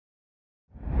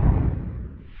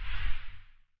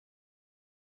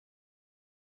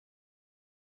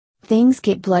Things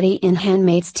get bloody in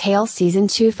Handmaid's Tale Season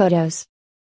 2 photos.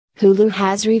 Hulu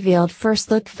has revealed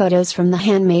first-look photos from The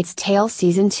Handmaid's Tale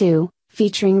Season 2,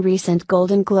 featuring recent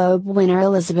Golden Globe winner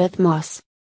Elizabeth Moss.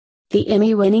 The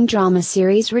Emmy-winning drama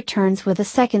series returns with a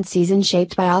second season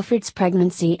shaped by Alfred's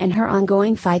pregnancy and her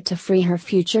ongoing fight to free her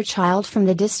future child from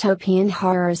the dystopian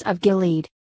horrors of Gilead.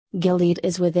 "Gilead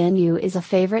is within you" is a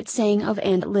favorite saying of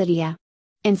Aunt Lydia.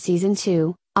 In Season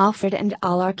 2, Alfred and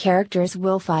all our characters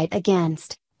will fight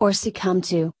against, or succumb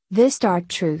to, this dark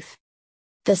truth.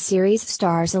 The series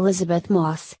stars Elizabeth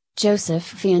Moss, Joseph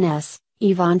Fiennes,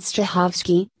 Yvonne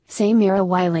Strahovski, Samira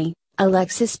Wiley,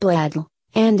 Alexis Bledel,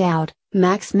 and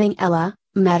Max Minghella,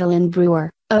 Madeline Brewer,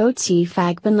 O.T.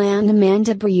 Fagban and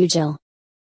Amanda Brugel.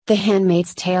 The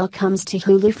Handmaid's Tale comes to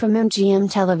Hulu from MGM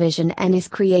Television and is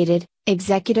created,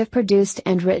 executive produced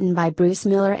and written by Bruce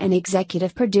Miller and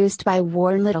executive produced by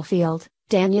Warren Littlefield,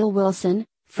 Daniel Wilson,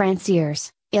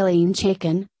 Franceers, Elaine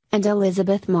Chaikin, and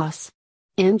Elizabeth Moss.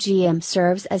 MGM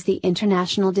serves as the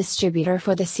international distributor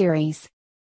for the series.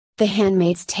 The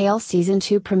Handmaid's Tale Season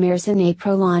 2 premieres in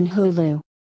April on Hulu.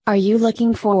 Are you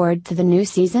looking forward to the new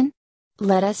season?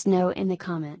 Let us know in the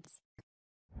comments.